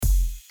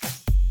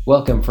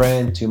Welcome,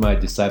 friend, to my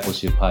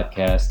discipleship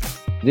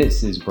podcast.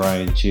 This is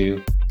Brian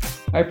Chu.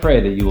 I pray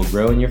that you will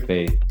grow in your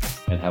faith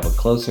and have a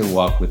closer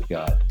walk with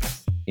God.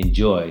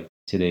 Enjoy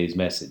today's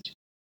message.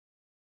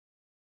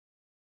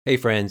 Hey,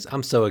 friends,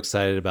 I'm so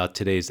excited about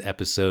today's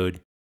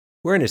episode.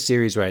 We're in a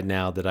series right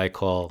now that I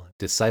call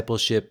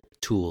Discipleship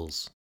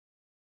Tools.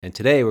 And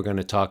today we're going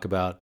to talk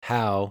about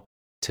how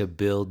to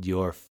build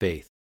your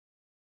faith.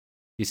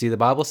 You see, the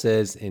Bible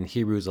says in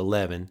Hebrews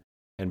 11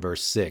 and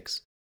verse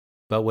 6,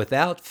 "But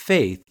without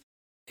faith,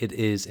 it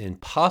is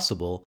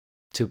impossible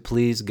to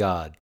please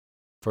God.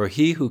 For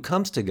he who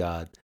comes to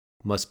God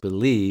must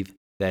believe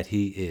that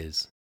he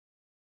is."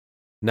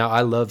 Now,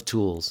 I love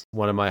tools.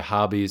 One of my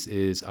hobbies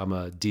is I'm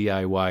a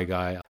DIY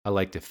guy. I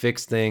like to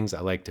fix things.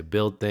 I like to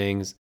build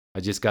things. I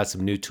just got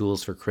some new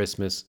tools for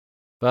Christmas.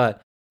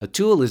 But a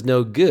tool is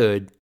no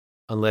good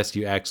unless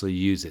you actually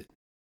use it.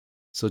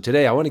 So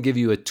today I want to give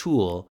you a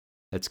tool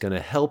that's going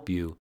to help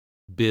you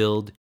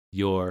build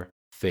your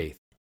faith.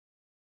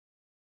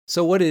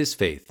 So what is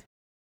faith?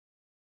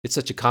 It's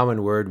such a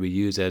common word we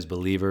use as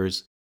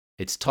believers.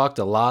 It's talked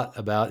a lot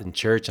about in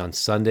church on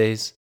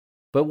Sundays.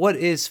 But what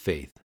is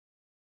faith?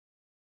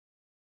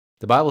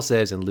 The Bible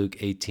says in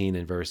Luke 18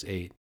 and verse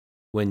 8,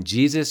 "When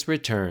Jesus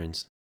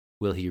returns,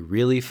 will he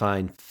really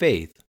find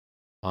faith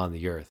on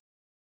the earth?"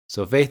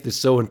 So faith is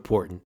so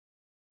important.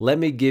 Let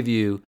me give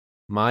you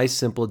my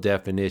simple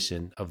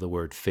definition of the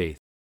word faith.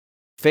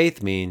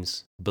 Faith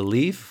means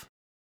belief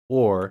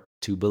or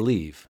to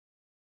believe.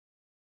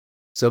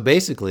 So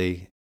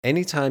basically,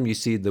 anytime you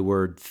see the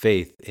word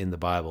faith in the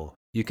Bible,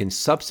 you can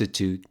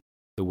substitute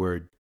the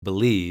word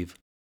believe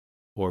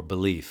or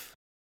belief.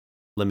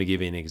 Let me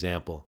give you an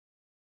example.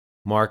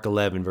 Mark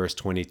 11, verse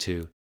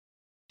 22.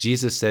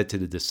 Jesus said to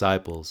the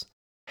disciples,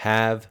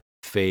 "Have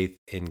faith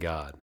in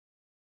God,"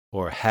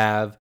 or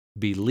 "have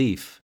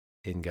belief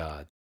in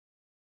God."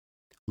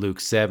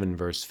 Luke 7,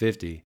 verse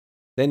 50.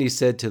 Then he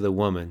said to the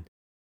woman,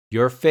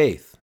 "Your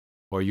faith,"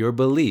 or "your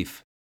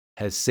belief,"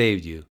 "has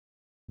saved you.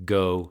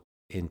 Go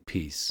in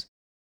peace."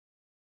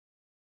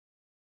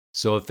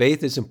 So if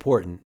faith is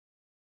important,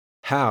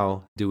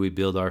 how do we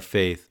build our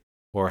faith,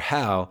 or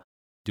how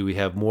do we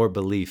have more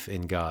belief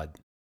in God?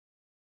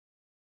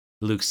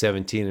 Luke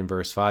 17 and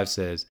verse 5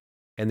 says,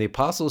 "And the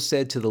apostles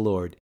said to the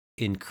Lord,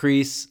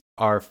 'Increase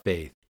our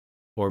faith,'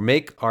 or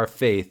make our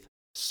faith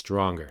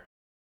stronger."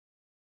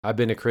 I've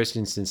been a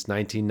Christian since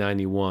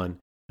 1991,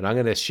 and I'm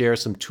going to share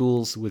some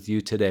tools with you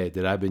today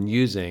that I've been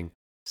using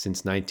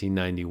since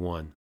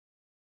 1991.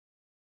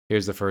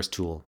 Here's the first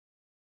tool.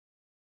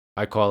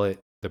 I call it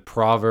the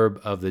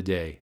proverb of the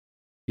day.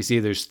 You see,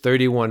 there's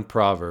 31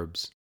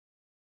 proverbs,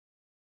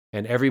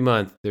 and every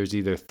month there's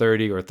either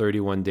 30 or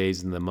 31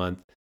 days in the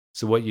month.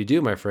 So what you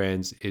do, my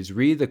friends, is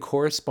read the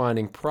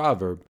corresponding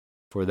proverb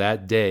for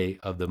that day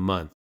of the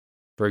month.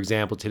 For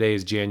example, today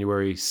is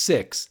January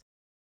 6th,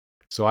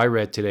 so I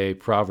read today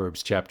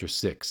Proverbs chapter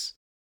 6.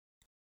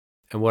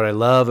 And what I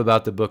love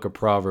about the book of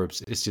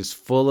Proverbs is just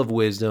full of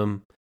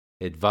wisdom,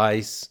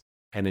 advice,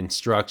 and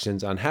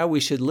instructions on how we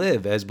should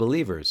live as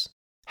believers,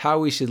 how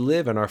we should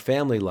live in our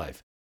family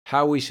life,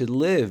 how we should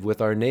live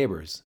with our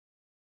neighbors.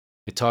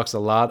 It talks a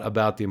lot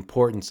about the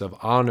importance of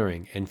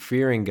honoring and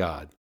fearing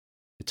God.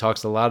 It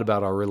talks a lot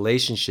about our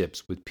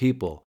relationships with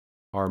people,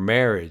 our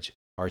marriage,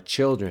 our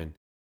children.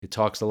 It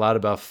talks a lot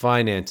about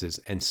finances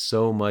and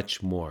so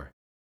much more.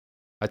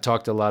 I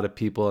talk to a lot of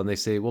people and they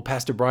say, "Well,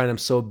 Pastor Brian, I'm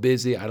so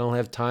busy. I don't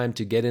have time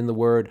to get in the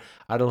Word.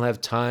 I don't have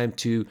time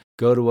to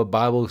go to a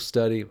Bible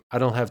study. I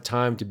don't have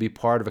time to be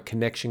part of a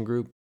connection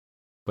group."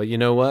 But you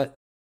know what?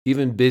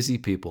 Even busy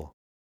people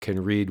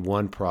can read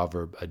one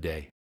proverb a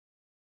day.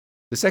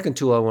 The second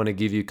tool I want to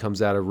give you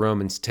comes out of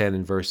Romans 10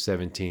 and verse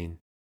 17.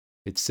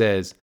 It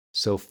says,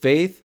 "So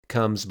faith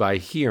comes by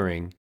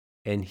hearing,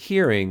 and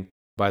hearing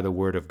by the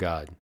word of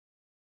God."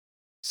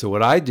 So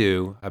what I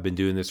do, I've been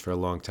doing this for a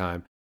long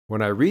time,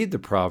 when I read the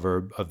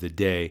proverb of the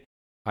day,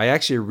 I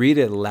actually read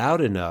it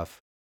loud enough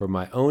for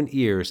my own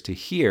ears to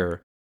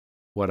hear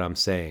what I'm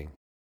saying.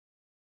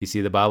 You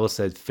see, the Bible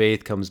says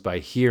faith comes by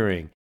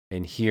hearing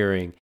and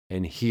hearing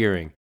and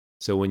hearing.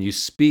 So when you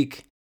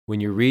speak, when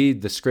you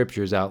read the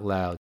scriptures out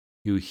loud,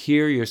 you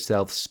hear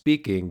yourself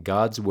speaking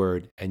God's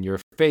word and your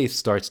faith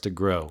starts to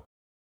grow.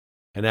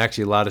 And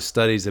actually, a lot of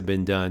studies have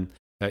been done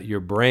that your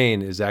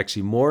brain is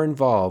actually more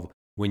involved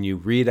when you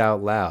read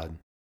out loud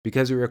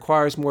because it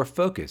requires more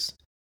focus.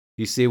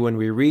 You see, when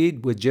we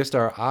read with just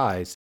our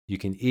eyes, you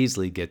can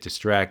easily get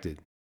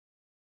distracted.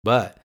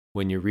 But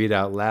when you read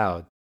out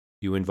loud,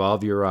 you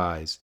involve your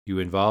eyes, you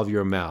involve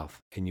your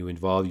mouth, and you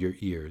involve your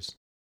ears.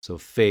 So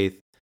faith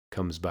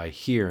comes by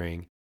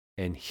hearing,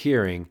 and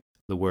hearing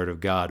the word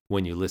of God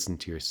when you listen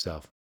to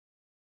yourself.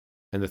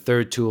 And the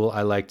third tool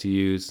I like to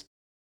use,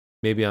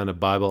 maybe on a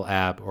Bible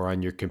app or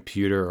on your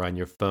computer or on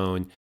your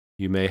phone,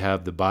 you may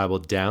have the Bible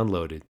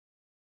downloaded.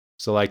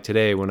 So like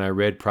today, when I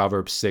read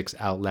Proverbs 6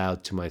 out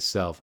loud to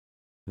myself,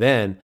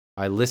 then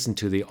I listened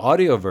to the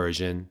audio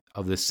version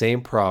of the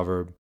same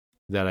proverb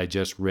that I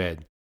just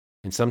read.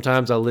 And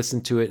sometimes I'll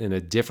listen to it in a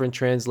different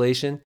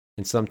translation,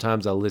 and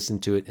sometimes I'll listen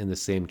to it in the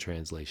same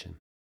translation.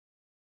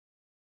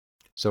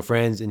 So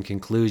friends, in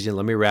conclusion,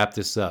 let me wrap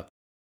this up.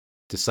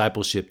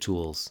 Discipleship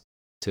tools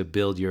to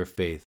build your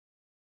faith.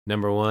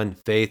 Number one,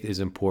 faith is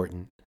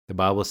important. The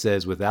Bible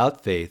says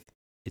without faith,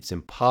 it's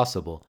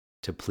impossible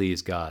to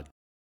please God.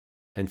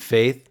 And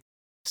faith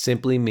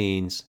simply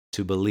means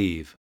to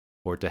believe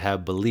or to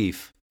have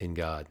belief in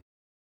God.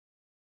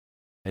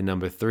 And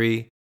number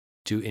three,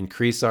 to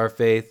increase our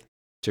faith,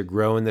 to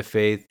grow in the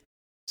faith,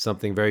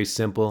 something very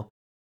simple.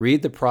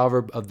 Read the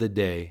proverb of the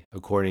day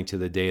according to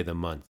the day of the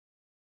month,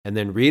 and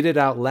then read it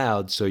out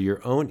loud so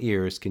your own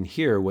ears can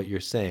hear what you're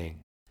saying.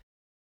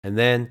 And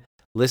then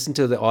listen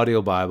to the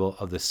audio Bible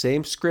of the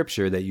same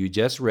scripture that you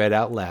just read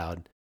out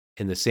loud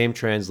in the same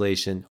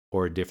translation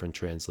or a different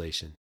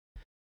translation.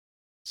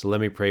 So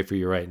let me pray for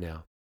you right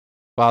now.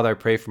 Father, I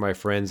pray for my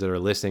friends that are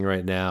listening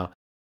right now.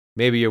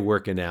 Maybe you're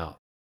working out.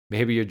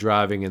 Maybe you're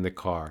driving in the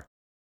car.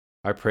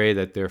 I pray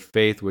that their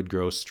faith would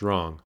grow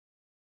strong.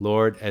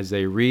 Lord, as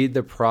they read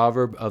the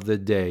proverb of the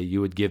day,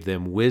 you would give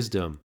them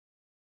wisdom,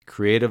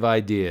 creative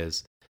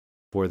ideas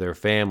for their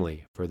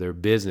family, for their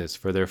business,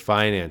 for their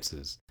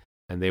finances,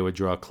 and they would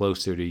draw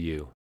closer to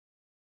you.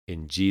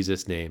 In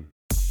Jesus' name.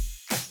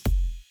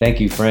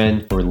 Thank you,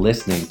 friend, for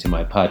listening to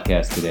my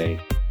podcast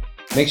today.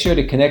 Make sure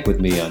to connect with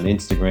me on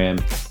Instagram,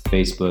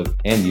 Facebook,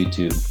 and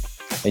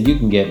YouTube, and you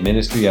can get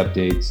ministry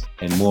updates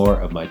and more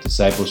of my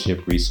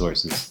discipleship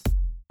resources.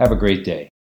 Have a great day.